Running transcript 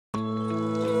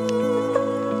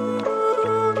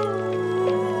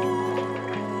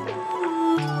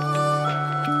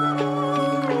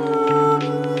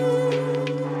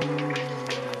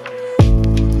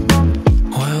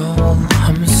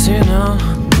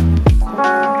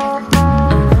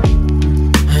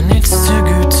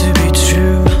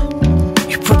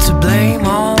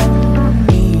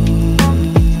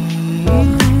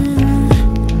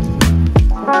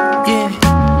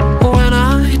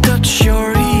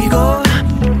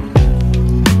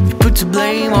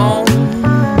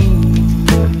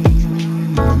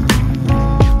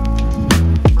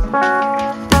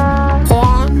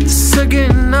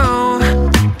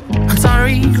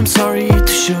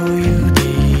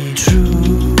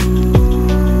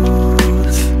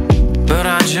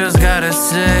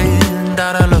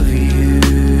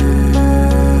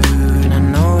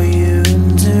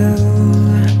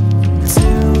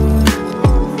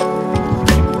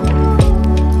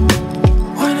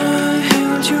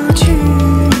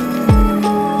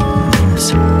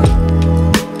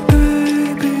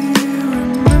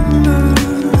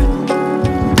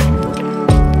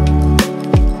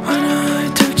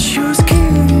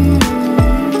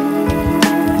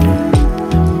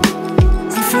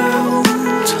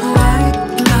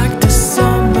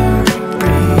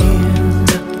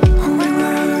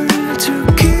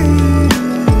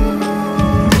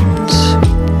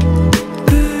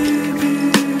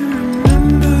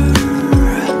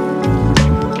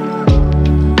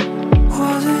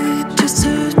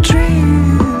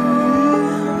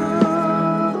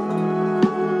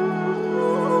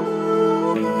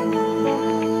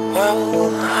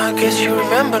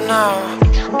remember now.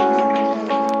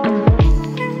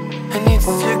 And it's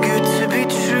too good to be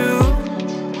true.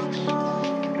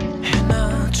 And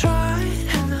I'll try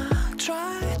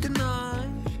tonight.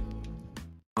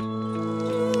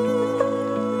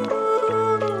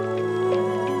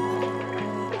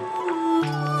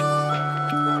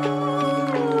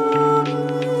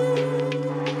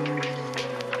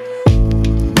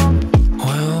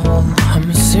 Well, I'm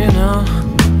a sinner.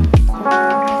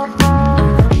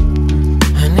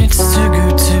 And it's too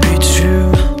good to be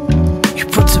true. You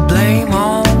put the blame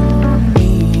on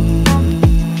me.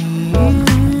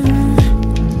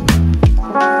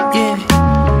 Yeah,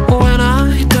 when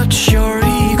I touch your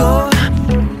ego,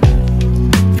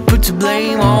 you put the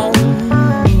blame on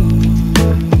me.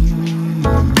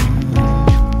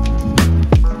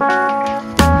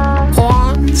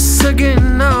 Once again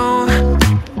now,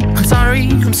 I'm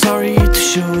sorry to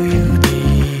show you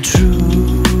the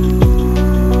truth,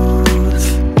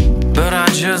 but I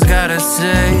just gotta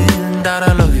say that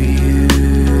I love you,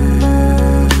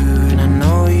 and I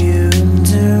know you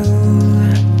do,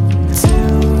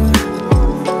 too.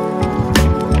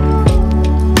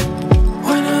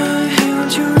 When I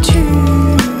held your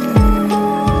tears,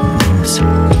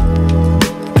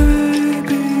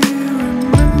 baby,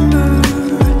 remember.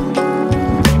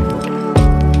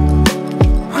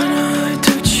 When I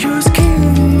touch your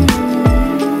skin,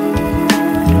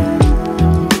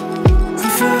 we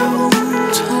felt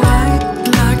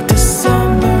like the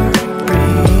summer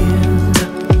breeze.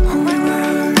 We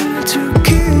were two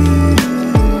kids,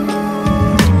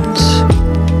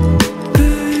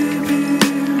 baby,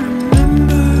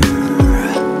 remember.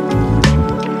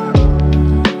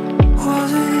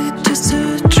 Was it just a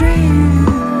dream?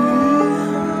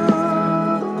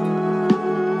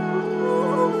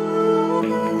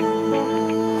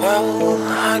 Well,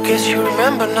 I guess you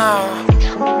remember now.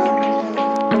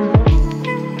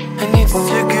 And it's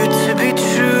too good to be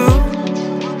true.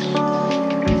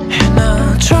 And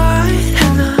I'll try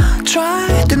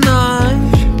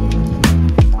tonight.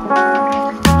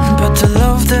 But the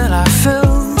love that I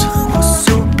felt was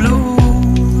so blue.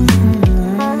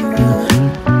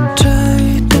 Try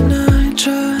tonight.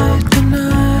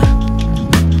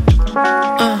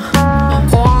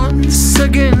 Once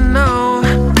again now,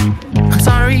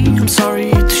 I'm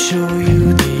sorry to show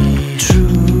you the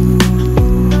truth,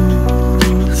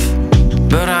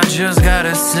 but I just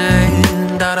gotta say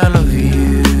that I love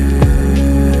you,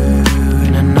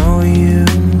 and I know you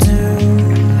do,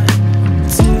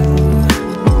 too.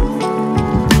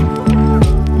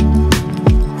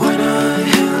 When I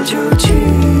held your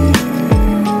tears,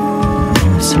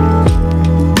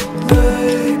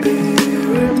 baby,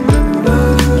 remember.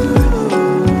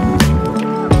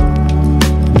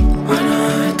 When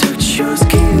I touch your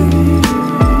skin,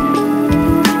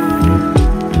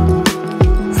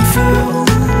 we felt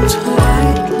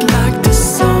like the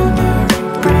summer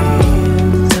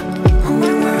breeze. We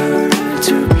were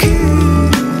two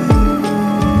kids,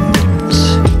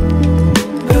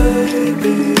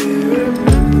 baby,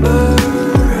 remember.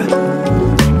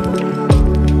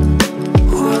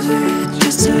 Was it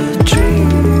just a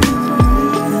dream?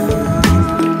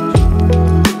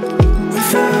 We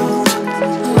felt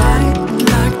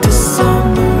like the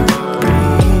summer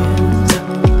breeze.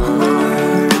 We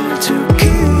were two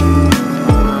kids,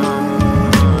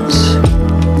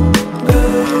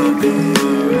 baby,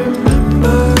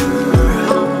 remember.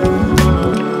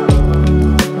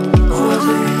 Was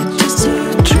it just a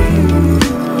dream?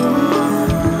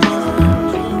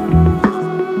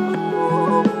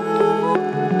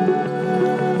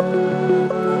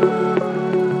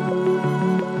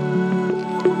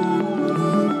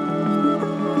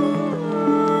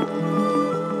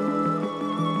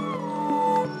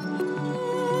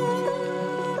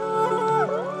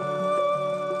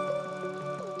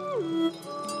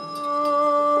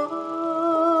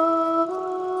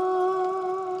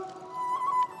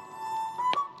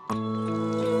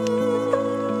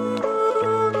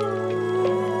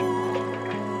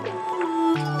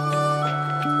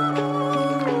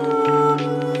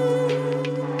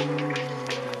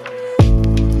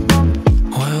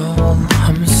 Well,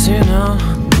 I'm a sinner,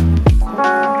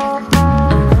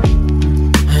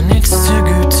 and it's too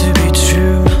good to be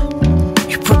true.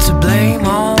 You put the blame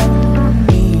on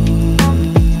me.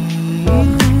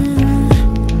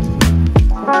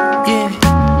 Yeah,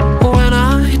 when I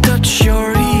touch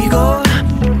your ego,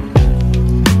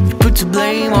 you put the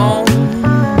blame on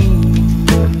me.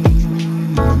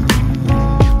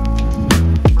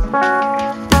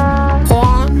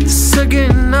 Once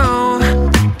again now,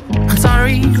 I'm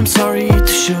sorry to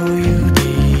show you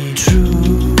the truth,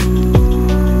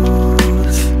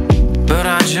 but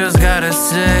I just gotta gotta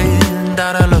say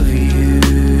that I love